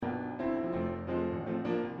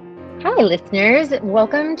Hi, listeners.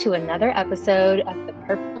 Welcome to another episode of the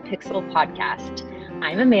Purple Pixel podcast.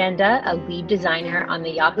 I'm Amanda, a lead designer on the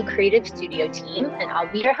Yahoo Creative Studio team, and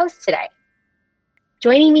I'll be your host today.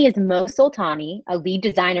 Joining me is Mo Soltani, a lead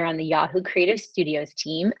designer on the Yahoo Creative Studios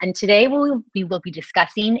team, and today we will be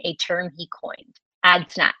discussing a term he coined,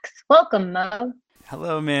 ad snacks. Welcome, Mo.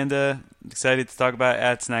 Hello, Amanda. Excited to talk about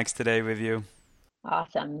ad snacks today with you.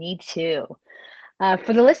 Awesome, me too.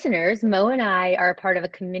 For the listeners, Mo and I are a part of a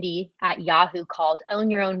committee at Yahoo called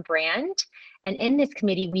Own Your Own Brand. And in this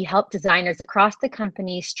committee, we help designers across the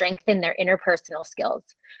company strengthen their interpersonal skills.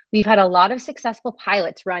 We've had a lot of successful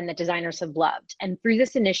pilots run that designers have loved. And through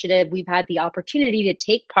this initiative, we've had the opportunity to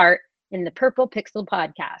take part in the Purple Pixel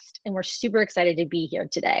podcast. And we're super excited to be here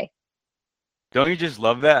today. Don't you just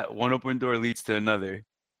love that? One open door leads to another.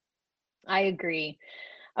 I agree.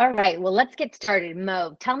 All right, well, let's get started.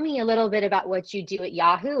 Mo, tell me a little bit about what you do at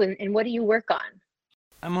Yahoo and what do you work on?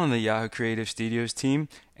 I'm on the Yahoo Creative Studios team,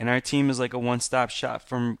 and our team is like a one-stop shop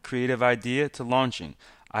from creative idea to launching.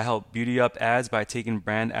 I help beauty up ads by taking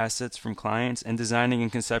brand assets from clients and designing and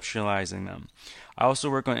conceptualizing them. I also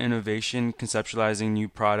work on innovation, conceptualizing new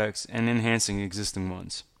products, and enhancing existing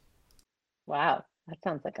ones. Wow, that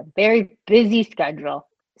sounds like a very busy schedule.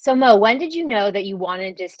 So, Mo, when did you know that you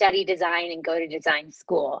wanted to study design and go to design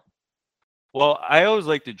school? Well, I always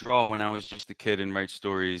liked to draw when I was just a kid and write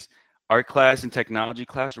stories. Art class and technology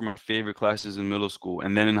class were my favorite classes in middle school.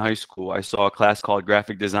 And then in high school, I saw a class called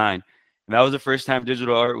graphic design. And that was the first time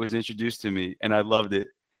digital art was introduced to me, and I loved it.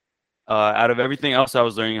 Out of everything else I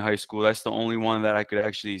was learning in high school, that's the only one that I could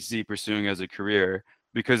actually see pursuing as a career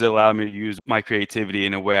because it allowed me to use my creativity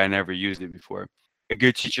in a way I never used it before. A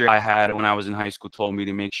good teacher I had when I was in high school told me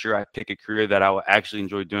to make sure I pick a career that I will actually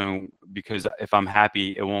enjoy doing because if I'm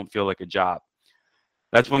happy, it won't feel like a job.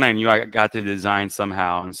 That's when I knew I got to design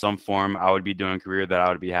somehow in some form. I would be doing a career that I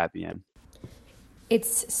would be happy in.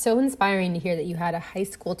 It's so inspiring to hear that you had a high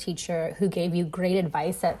school teacher who gave you great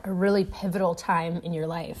advice at a really pivotal time in your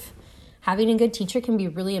life. Having a good teacher can be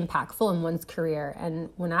really impactful in one's career. And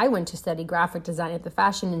when I went to study graphic design at the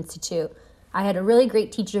Fashion Institute, I had a really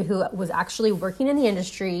great teacher who was actually working in the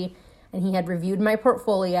industry, and he had reviewed my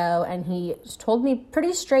portfolio, and he told me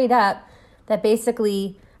pretty straight up that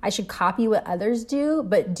basically I should copy what others do,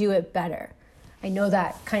 but do it better. I know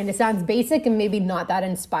that kind of sounds basic and maybe not that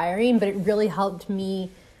inspiring, but it really helped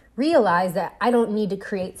me realize that I don't need to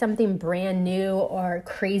create something brand new or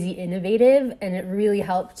crazy innovative, and it really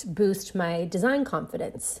helped boost my design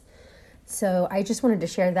confidence. So I just wanted to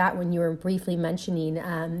share that when you were briefly mentioning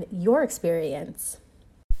your experience.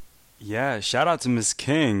 Yeah, shout out to Miss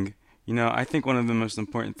King. I think one of the most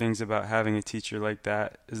important things about having a teacher like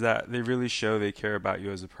that is that they really show they care about you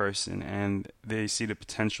as a person and they see the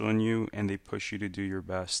potential in you and they push you to do your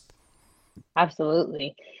best.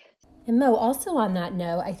 Absolutely. And Mo, also on that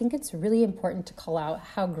note, I think it's really important to call out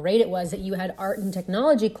how great it was that you had art and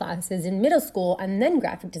technology classes in middle school and then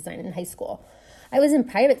graphic design in high school. I was in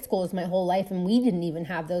private schools my whole life, and we didn't even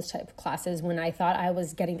have those type of classes when I thought I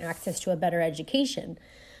was getting access to a better education.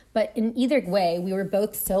 But in either way, we were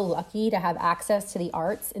both so lucky to have access to the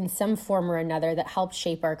arts in some form or another that helped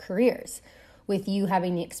shape our careers. With you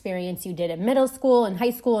having the experience you did in middle school and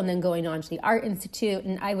high school and then going on to the Art Institute,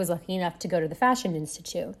 and I was lucky enough to go to the Fashion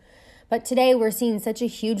Institute. But today we're seeing such a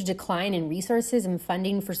huge decline in resources and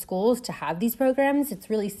funding for schools to have these programs. It's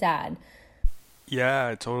really sad. Yeah,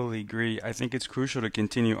 I totally agree. I think it's crucial to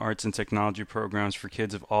continue arts and technology programs for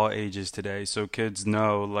kids of all ages today so kids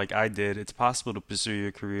know, like I did, it's possible to pursue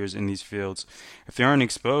your careers in these fields. If they aren't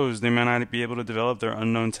exposed, they might not be able to develop their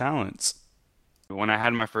unknown talents. When I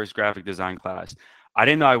had my first graphic design class, I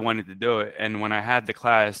didn't know I wanted to do it. And when I had the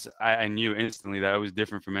class, I knew instantly that it was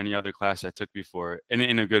different from any other class I took before,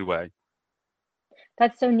 in a good way.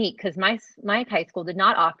 That's so neat because my high school did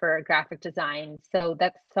not offer graphic design. So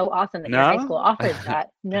that's so awesome that your high school No? offers that.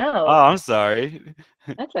 Oh, No, I'm sorry.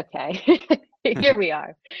 that's okay. Here we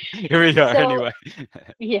are. Here we are So, anyway.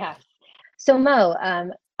 yes. So, Mo,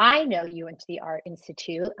 I know you went to the Art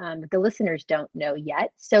Institute, but the listeners don't know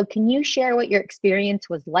yet. So, can you share what your experience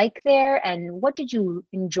was like there and what did you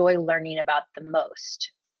enjoy learning about the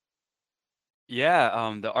most? Yeah,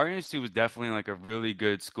 the Art Institute was definitely like a really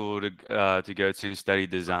good school to go to study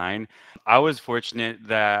design. I was fortunate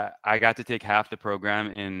that I got to take half the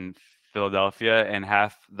program in Philadelphia and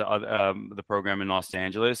half the program in Los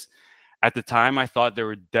Angeles. At the time, I thought there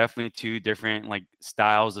were definitely two different like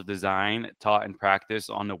styles of design taught and practiced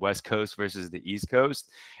on the West Coast versus the East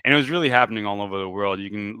Coast, and it was really happening all over the world. You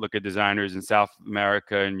can look at designers in South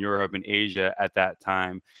America and Europe and Asia at that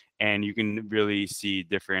time, and you can really see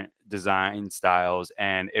different design styles.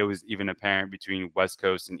 And it was even apparent between West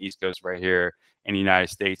Coast and East Coast right here in the United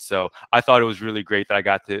States. So I thought it was really great that I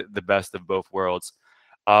got the best of both worlds.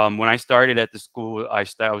 When I started at the school, I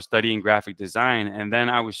was studying graphic design, and then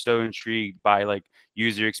I was so intrigued by like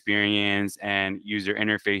user experience and user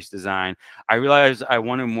interface design. I realized I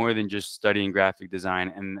wanted more than just studying graphic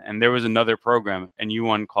design, and there was another program, a new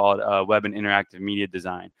one called Web and Interactive Media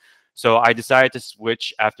Design. So I decided to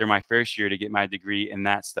switch after my first year to get my degree in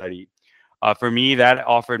that study. For me, that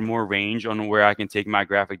offered more range on where I can take my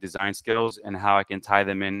graphic design skills and how I can tie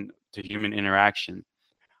them in to human interaction.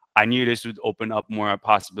 I knew this would open up more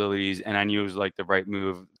possibilities, and I knew it was like the right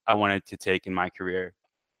move I wanted to take in my career.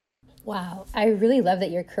 Wow, I really love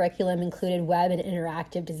that your curriculum included web and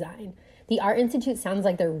interactive design. The Art Institute sounds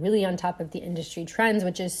like they're really on top of the industry trends,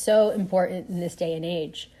 which is so important in this day and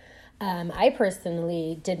age. I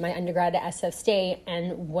personally did my undergrad at SF State,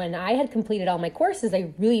 and when I had completed all my courses,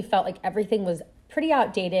 I really felt like everything was pretty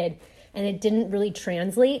outdated and it didn't really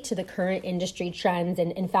translate to the current industry trends.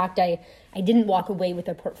 And in fact, I didn't walk away with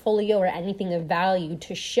a portfolio or anything of value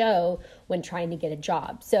to show when trying to get a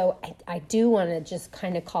job. So I do want to just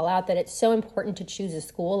kind of call out that it's so important to choose a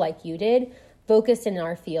school like you did, focused in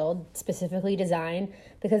our field, specifically design,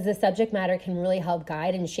 because the subject matter can really help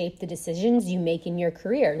guide and shape the decisions you make in your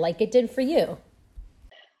career, like it did for you.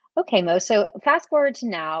 Okay, Mo. So fast forward to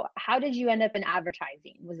now, how did you end up in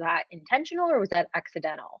advertising? Was that intentional or was that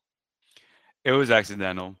accidental? It was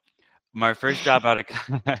accidental. My first job out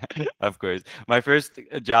of of course, my first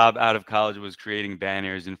job out of college was creating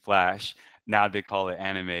banners in Flash. Now they call it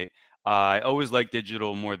Animate. I always liked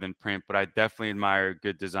digital more than print, but I definitely admire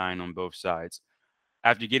good design on both sides.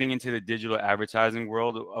 After getting into the digital advertising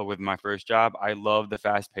world with my first job, I love the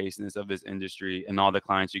fast pacedness of this industry and all the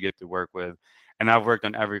clients you get to work with. And I've worked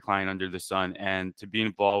on every client under the sun. And to be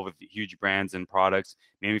involved with huge brands and products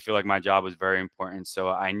made me feel like my job was very important. So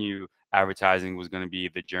I knew advertising was going to be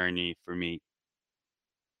the journey for me.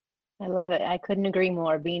 I love it. I couldn't agree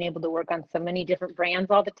more. Being able to work on so many different brands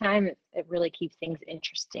all the time, it really keeps things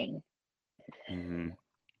interesting. Hmm.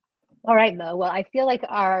 All right, Mo. Well, I feel like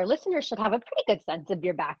our listeners should have a pretty good sense of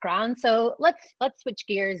your background. So let's switch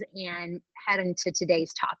gears and head into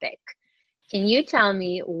today's topic. Can you tell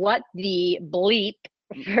me what the bleep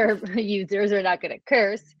for users are not going to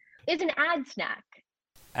curse is an ad snack?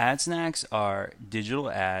 Ad snacks are digital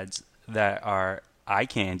ads that are eye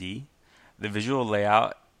candy. The visual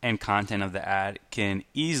layout and content of the ad can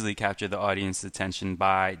easily capture the audience's attention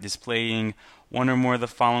by displaying one or more of the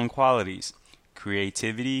following qualities: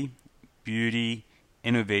 creativity, beauty,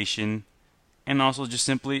 innovation, and also just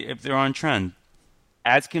simply if they're on trend.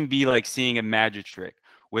 Ads can be like seeing a magic trick.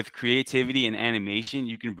 With creativity and animation,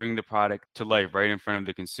 you can bring the product to life right in front of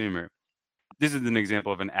the consumer. This is an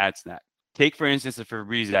example of an ad snack. Take, for instance, a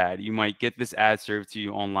Febreze ad. You might get this ad served to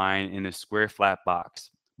you online in a square flat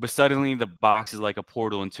box. But suddenly, the box is like a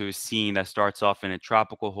portal into a scene that starts off in a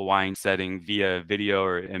tropical Hawaiian setting via video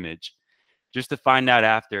or image. Just to find out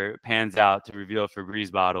after it pans out to reveal a Febreze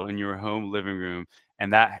bottle in your home living room.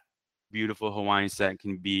 And that beautiful Hawaiian scent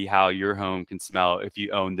can be how your home can smell if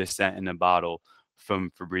you own this scent in a bottle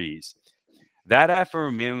from Febreze. That ad for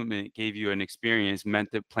a moment gave you an experience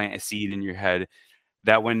meant to plant a seed in your head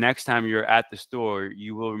that when next time you're at the store,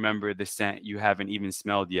 you will remember the scent you haven't even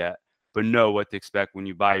smelled yet, but know what to expect when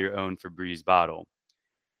you buy your own Febreze bottle.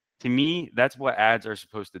 To me, that's what ads are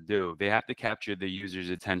supposed to do. They have to capture the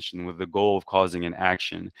user's attention with the goal of causing an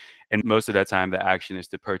action. And most of that time, the action is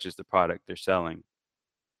to purchase the product they're selling.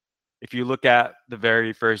 If you look at the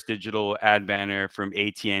very first digital ad banner from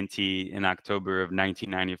AT&T in October of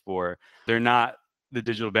 1994, they're not the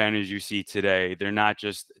digital banners you see today. They're not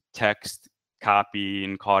just text, copy,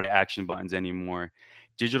 and call to action buttons anymore.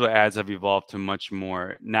 Digital ads have evolved to much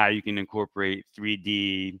more. Now you can incorporate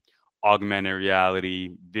 3D, augmented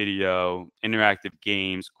reality, video, interactive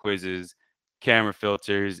games, quizzes, camera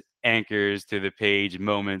filters, anchors to the page,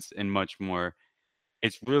 moments, and much more.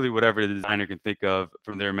 It's really whatever the designer can think of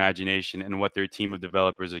from their imagination and what their team of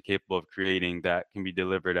developers are capable of creating that can be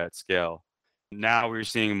delivered at scale. Now we're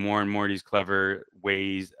seeing more and more of these clever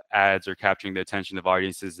ways ads are capturing the attention of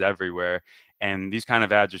audiences everywhere. And these kind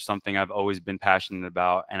of ads are something I've always been passionate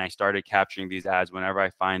about. And I started capturing these ads whenever I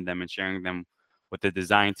find them and sharing them with the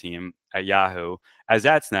design team at Yahoo as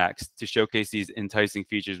ad snacks to showcase these enticing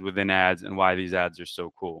features within ads and why these ads are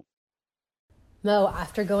so cool. Mo,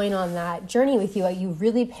 after going on that journey with you, you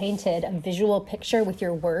really painted a visual picture with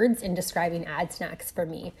your words in describing ad snacks for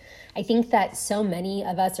me. I think that so many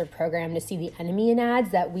of us are programmed to see the enemy in ads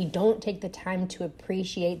that we don't take the time to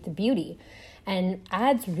appreciate the beauty. And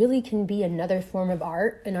ads really can be another form of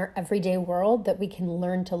art in our everyday world that we can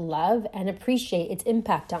learn to love and appreciate its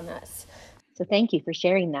impact on us. So thank you for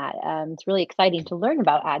sharing that. It's really exciting to learn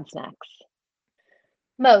about ad snacks.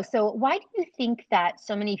 Mo, so why do you think that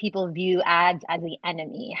so many people view ads as the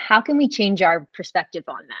enemy? How can we change our perspective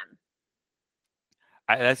on them?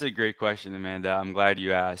 That's a great question, Amanda. I'm glad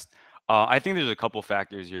you asked. I think there's a couple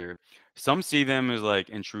factors here. Some see them as like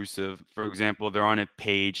intrusive. For example, they're on a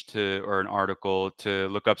page to or an article to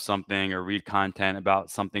look up something or read content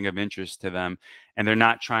about something of interest to them, and they're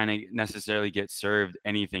not trying to necessarily get served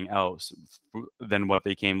anything else than what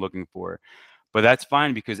they came looking for. But that's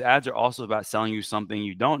fine because ads are also about selling you something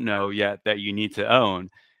you don't know yet that you need to own.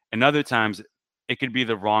 And other times, it could be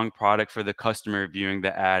the wrong product for the customer viewing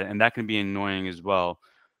the ad, and that can be annoying as well.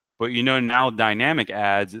 But now dynamic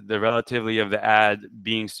ads, the relativity of the ad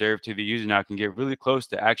being served to the user now can get really close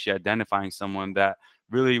to actually identifying someone that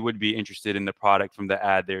really would be interested in the product from the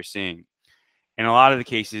ad they're seeing. In a lot of the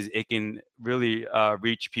cases, it can really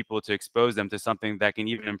reach people to expose them to something that can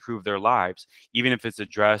even improve their lives, even if it's a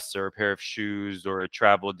dress or a pair of shoes or a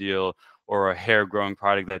travel deal or a hair growing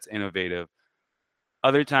product that's innovative.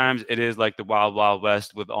 Other times it is like the wild, wild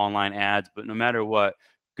west with online ads, but no matter what,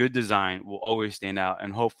 good design will always stand out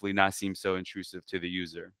and hopefully not seem so intrusive to the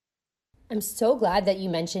user. I'm so glad that you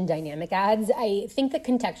mentioned dynamic ads. I think that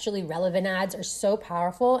contextually relevant ads are so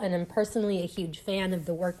powerful, and I'm personally a huge fan of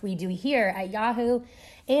the work we do here at Yahoo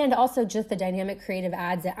and also just the dynamic creative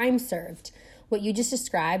ads that I'm served. What you just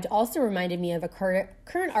described also reminded me of a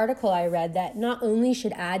current article I read that not only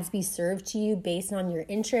should ads be served to you based on your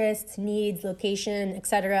interests, needs, location,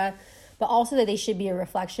 etc., but also that they should be a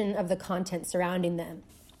reflection of the content surrounding them.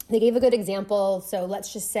 They gave a good example. So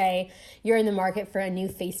let's just say you're in the market for a new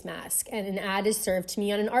face mask and an ad is served to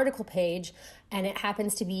me on an article page. And it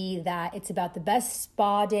happens to be that it's about the best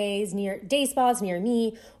day spas near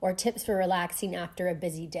me or tips for relaxing after a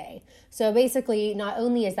busy day. So basically, not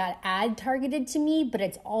only is that ad targeted to me, but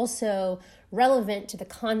it's also relevant to the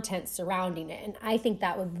content surrounding it. And I think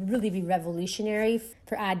that would really be revolutionary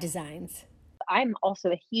for ad designs. I'm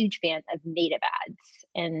also a huge fan of native ads,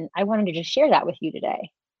 and I wanted to just share that with you today.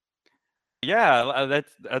 Yeah,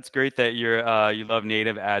 that's great that you love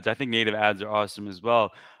native ads. I think native ads are awesome as well.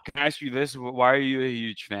 Can I ask you this? Why are you a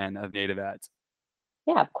huge fan of native ads?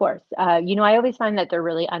 Yeah, of course. I always find that they're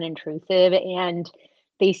really unintrusive and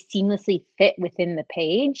they seamlessly fit within the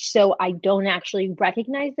page. So I don't actually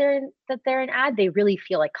recognize that they're an ad. They really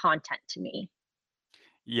feel like content to me.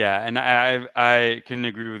 Yeah, and I couldn't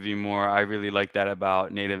agree with you more. I really like that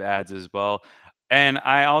about native ads as well. And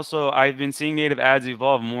I've been seeing native ads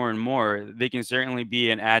evolve more and more. They can certainly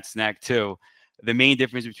be an ad snack too. The main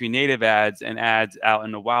difference between native ads and ads out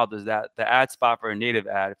in the wild is that the ad spot for a native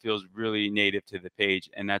ad feels really native to the page,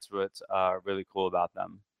 and that's what's really cool about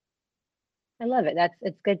them. I love it.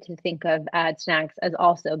 It's good to think of ad snacks as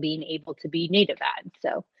also being able to be native ads.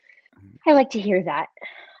 So I like to hear that.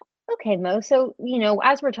 Okay, Mo. So,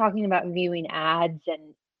 as we're talking about viewing ads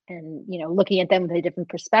and looking at them with a different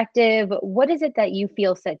perspective, what is it that you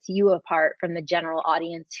feel sets you apart from the general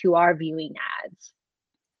audience who are viewing ads?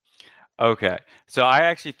 Okay, so I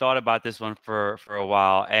actually thought about this one for a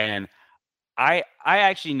while, and I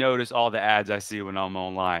actually notice all the ads I see when I'm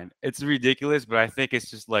online. It's ridiculous, but I think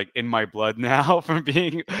it's just like in my blood now from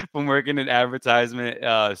working in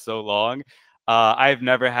advertisement so long. I've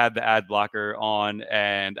never had the ad blocker on,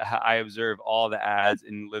 and I observe all the ads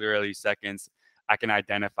in literally seconds. I can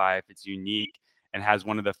identify if it's unique and has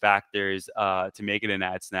one of the factors to make it an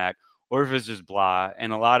ad snack, or if it's just blah.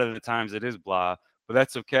 And a lot of the times it is blah, but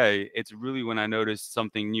that's okay. It's really when I notice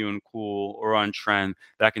something new and cool or on trend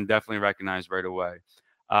that I can definitely recognize right away.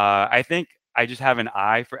 I think I just have an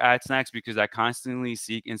eye for ad snacks because I constantly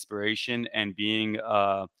seek inspiration, and being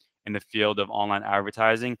in the field of online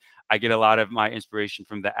advertising, I get a lot of my inspiration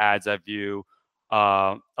from the ads I view.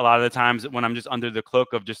 A lot of the times when I'm just under the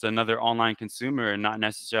cloak of just another online consumer and not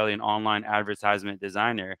necessarily an online advertisement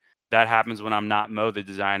designer, that happens when I'm not Mo the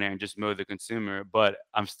designer and just Mo the consumer, but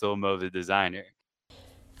I'm still Mo the designer.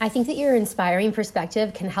 I think that your inspiring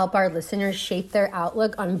perspective can help our listeners shape their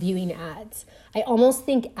outlook on viewing ads. I almost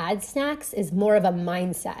think ad snacks is more of a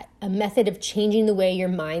mindset, a method of changing the way your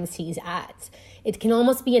mind sees ads. It can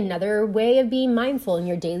almost be another way of being mindful in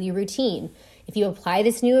your daily routine. If you apply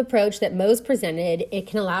this new approach that Mo's presented, it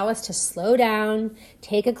can allow us to slow down,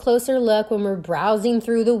 take a closer look when we're browsing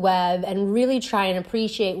through the web, and really try and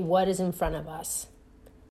appreciate what is in front of us.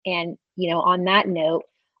 And, on that note,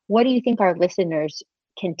 what do you think our listeners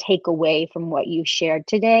can take away from what you shared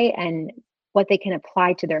today and what they can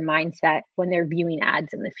apply to their mindset when they're viewing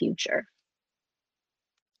ads in the future?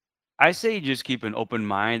 I say just keep an open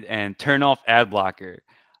mind and turn off ad blocker.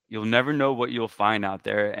 You'll never know what you'll find out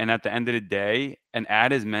there. And at the end of the day, an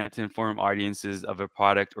ad is meant to inform audiences of a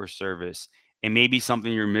product or service. It may be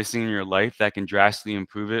something you're missing in your life that can drastically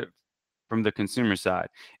improve it from the consumer side.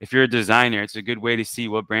 If you're a designer, it's a good way to see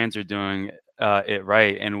what brands are doing it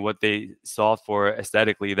right and what they solve for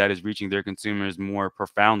aesthetically that is reaching their consumers more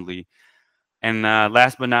profoundly. And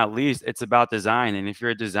last but not least, it's about design. And if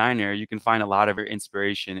you're a designer, you can find a lot of your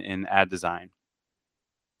inspiration in ad design.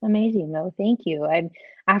 Amazing, though. Thank you. I'm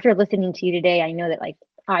after listening to you today, I know that like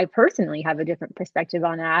I personally have a different perspective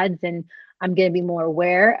on ads, and I'm going to be more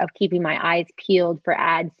aware of keeping my eyes peeled for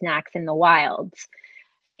ad snacks in the wilds.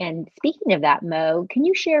 And speaking of that, Mo, can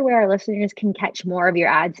you share where our listeners can catch more of your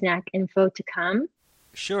ad snack info to come?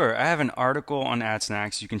 Sure. I have an article on ad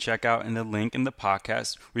snacks you can check out in the link in the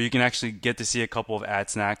podcast where you can actually get to see a couple of ad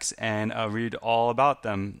snacks and read all about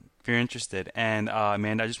them if you're interested. And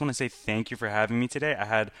Amanda, I just want to say thank you for having me today. I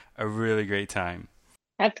had a really great time.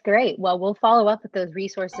 That's great. Well, we'll follow up with those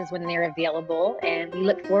resources when they're available, and we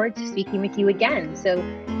look forward to speaking with you again. So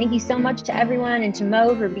thank you so much to everyone and to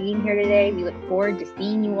Mo for being here today. We look forward to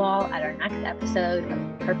seeing you all at our next episode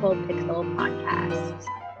of Purple Pixel Podcast.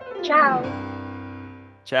 Ciao.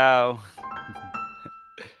 Ciao.